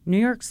New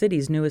York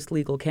City's newest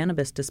legal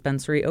cannabis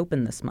dispensary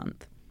opened this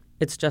month.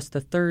 It's just the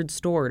third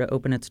store to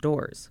open its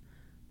doors.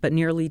 But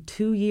nearly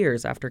 2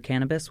 years after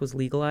cannabis was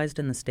legalized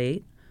in the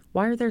state,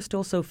 why are there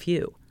still so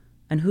few?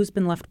 And who's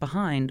been left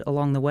behind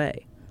along the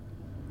way?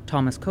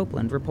 Thomas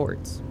Copeland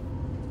reports.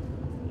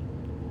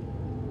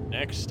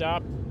 Next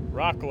stop,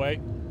 Rockaway.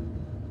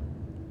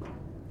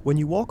 When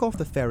you walk off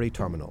the ferry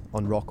terminal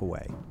on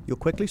Rockaway, you'll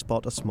quickly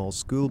spot a small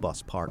school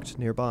bus parked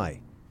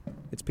nearby.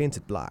 It's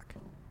painted black.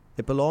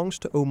 It belongs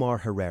to Omar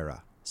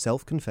Herrera,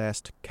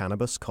 self-confessed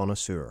cannabis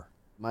connoisseur.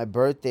 My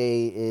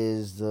birthday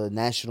is the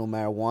National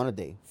Marijuana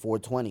Day,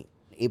 4/20,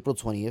 April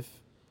 20th.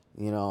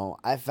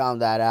 I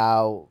found that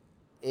out.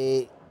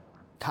 It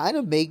kind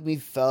of made me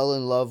fall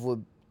in love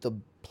with the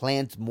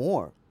plant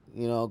more,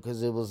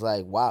 because it was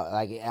like, wow,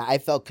 I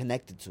felt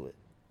connected to it.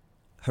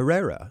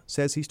 Herrera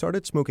says he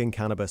started smoking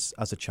cannabis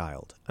as a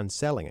child and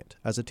selling it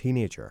as a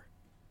teenager.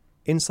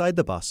 Inside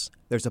the bus,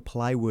 there's a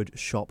plywood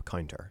shop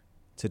counter.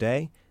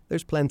 Today,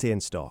 there's plenty in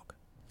stock.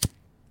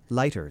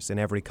 Lighters in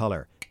every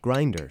colour,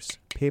 grinders,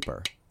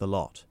 paper, the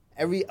lot.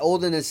 All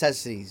the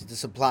necessities, the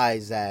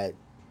supplies that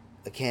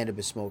a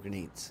cannabis smoker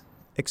needs.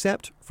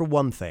 Except for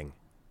one thing.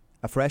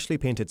 A freshly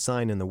painted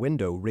sign in the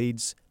window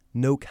reads,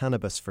 "No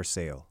cannabis for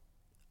sale."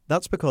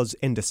 That's because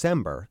in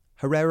December,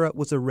 Herrera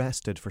was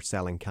arrested for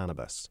selling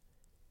cannabis.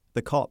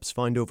 The cops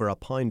found over a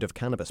pound of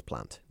cannabis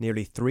plant,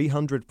 nearly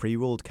 300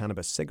 pre-rolled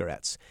cannabis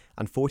cigarettes,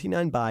 and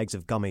 49 bags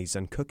of gummies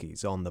and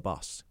cookies on the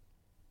bus.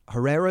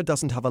 Herrera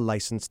doesn't have a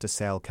license to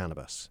sell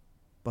cannabis,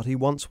 but he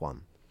wants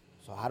one.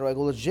 So how do I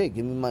go legit?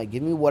 Give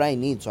me what I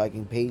need so I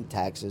can pay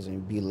taxes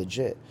and be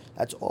legit.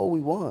 That's all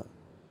we want.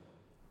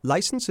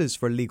 Licenses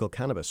for legal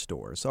cannabis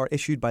stores are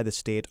issued by the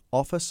State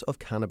Office of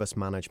Cannabis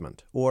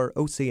Management, or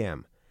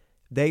OCM.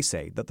 They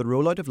say that the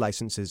rollout of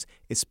licenses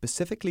is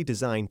specifically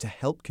designed to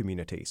help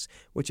communities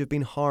which have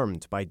been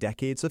harmed by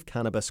decades of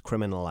cannabis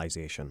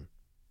criminalisation.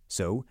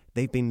 So,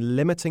 they've been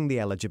limiting the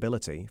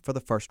eligibility for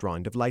the first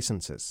round of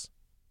licenses.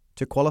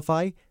 To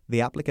qualify,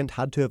 the applicant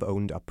had to have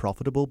owned a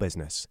profitable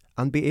business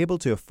and be able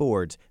to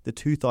afford the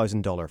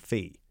 $2,000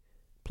 fee.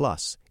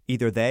 Plus,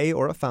 either they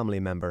or a family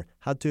member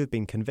had to have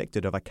been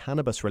convicted of a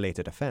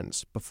cannabis-related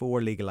offence before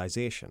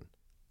legalisation.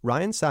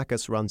 Ryan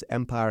Sakis runs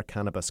Empire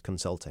Cannabis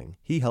Consulting.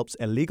 He helps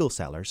illegal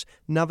sellers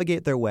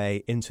navigate their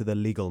way into the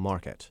legal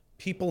market.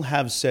 People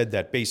have said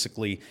that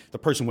basically the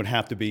person would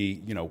have to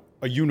be,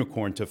 a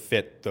unicorn to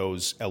fit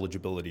those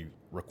eligibility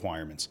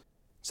requirements.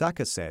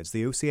 Sakis says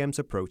the OCM's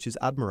approach is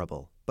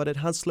admirable, but it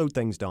has slowed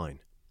things down.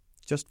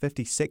 Just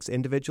 56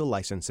 individual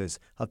licenses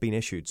have been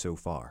issued so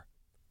far.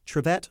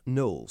 Trevette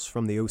Knowles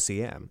from the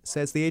OCM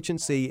says the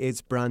agency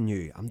is brand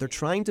new and they're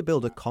trying to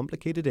build a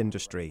complicated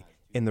industry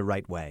in the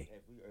right way.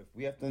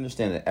 We have to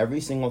understand that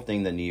every single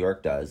thing that New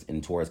York does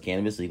in towards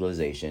cannabis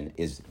legalization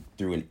is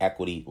through an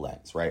equity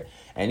lens, right?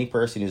 Any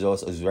person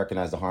who's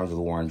recognized the harms of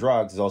the war on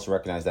drugs has also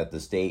recognized that the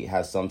state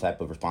has some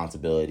type of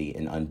responsibility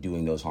in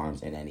undoing those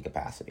harms in any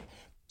capacity.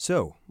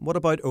 So, what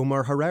about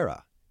Omar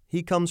Herrera?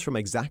 He comes from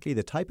exactly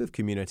the type of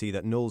community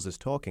that Knowles is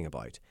talking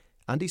about,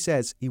 and he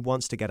says he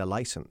wants to get a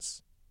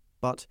license.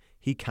 But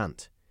he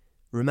can't.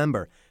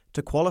 Remember,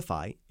 to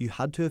qualify, you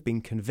had to have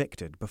been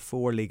convicted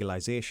before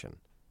legalization.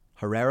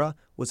 Herrera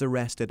was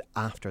arrested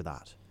after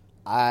that.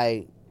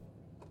 I,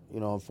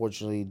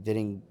 unfortunately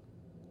didn't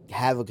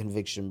have a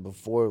conviction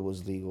before it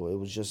was legal. It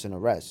was just an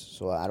arrest,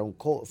 so I don't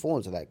fall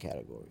into that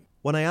category.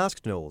 When I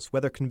asked Knowles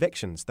whether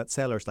convictions that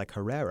sellers like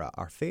Herrera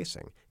are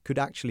facing could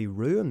actually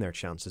ruin their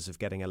chances of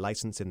getting a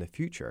license in the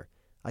future,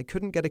 I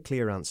couldn't get a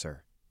clear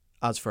answer.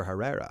 As for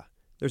Herrera,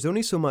 there's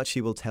only so much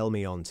he will tell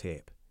me on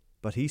tape,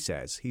 but he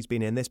says he's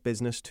been in this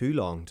business too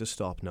long to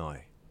stop now.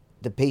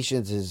 The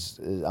patience is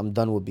I'm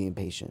done with being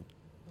patient.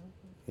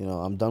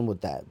 I'm done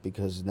with that,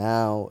 because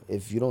now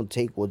if you don't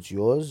take what's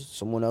yours,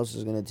 someone else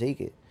is going to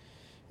take it.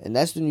 And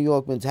that's the New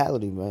York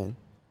mentality, man.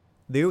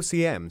 The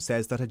OCM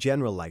says that a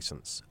general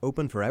licence,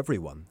 open for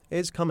everyone,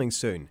 is coming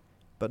soon,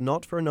 but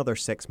not for another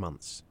 6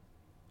 months.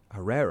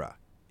 Herrera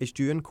is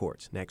due in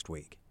court next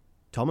week.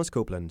 Thomas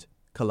Copeland,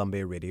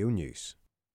 Columbia Radio News.